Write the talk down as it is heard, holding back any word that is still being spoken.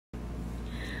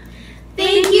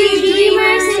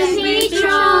and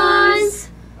patrons!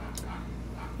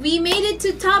 We made it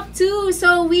to top 2,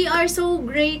 so we are so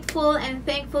grateful and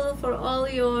thankful for all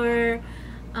your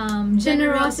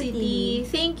generosity.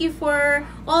 Thank you for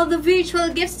all the virtual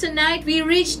gifts tonight. We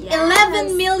reached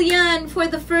 11 million for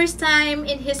the first time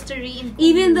in history.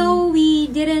 Even though we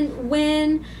didn't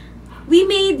win, we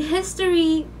made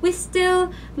history. We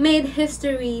still made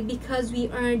history because we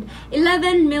earned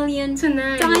 11 million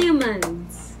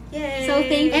diamonds. Yay. So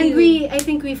thank you. And I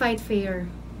think we fight fair,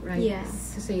 right?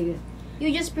 Yes. To say that. You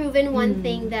just proven one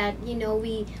thing that, you know,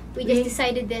 we just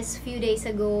decided this a few days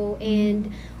ago,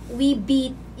 and we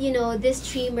beat, you know, this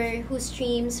streamer who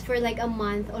streams for like a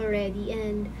month already,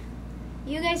 and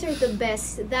you guys are the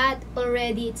best. That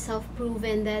already itself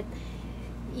proven that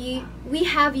we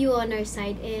have you on our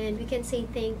side, and we can say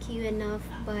thank you enough,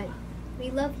 but we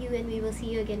love you, and we will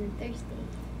see you again on Thursday.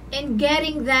 And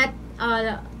getting that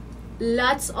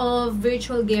lots of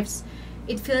virtual gifts,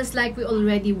 it feels like we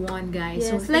already won, guys. Yes,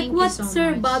 So like thank what you so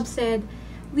Sir much. Bob said,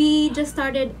 we just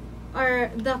started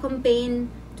the campaign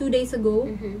 2 days ago,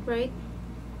 right?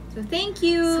 So thank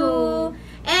you. So-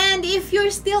 And if you're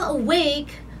still awake,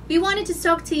 we wanted to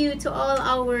talk to you, to all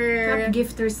our Top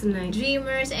gifters tonight.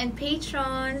 dreamers and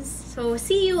patrons. So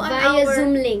see you on Via our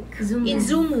Zoom link. in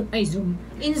Zoom.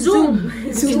 In Zoom.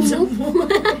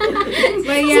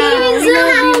 But yeah, we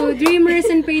love you, dreamers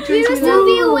and We patrons. will We still love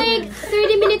be you. awake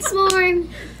 30 minutes more.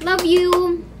 Love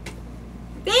you.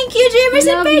 Thank you, dreamers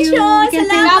We and love you. patrons. We can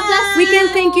Salamat. We can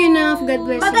thank you enough. God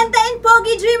bless you. Maganda and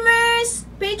pogi dreamers,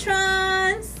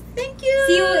 patrons. Thank you.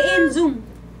 See you in Zoom.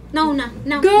 Now na.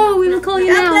 Now. Go! We will call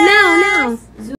you God now. bless. Now.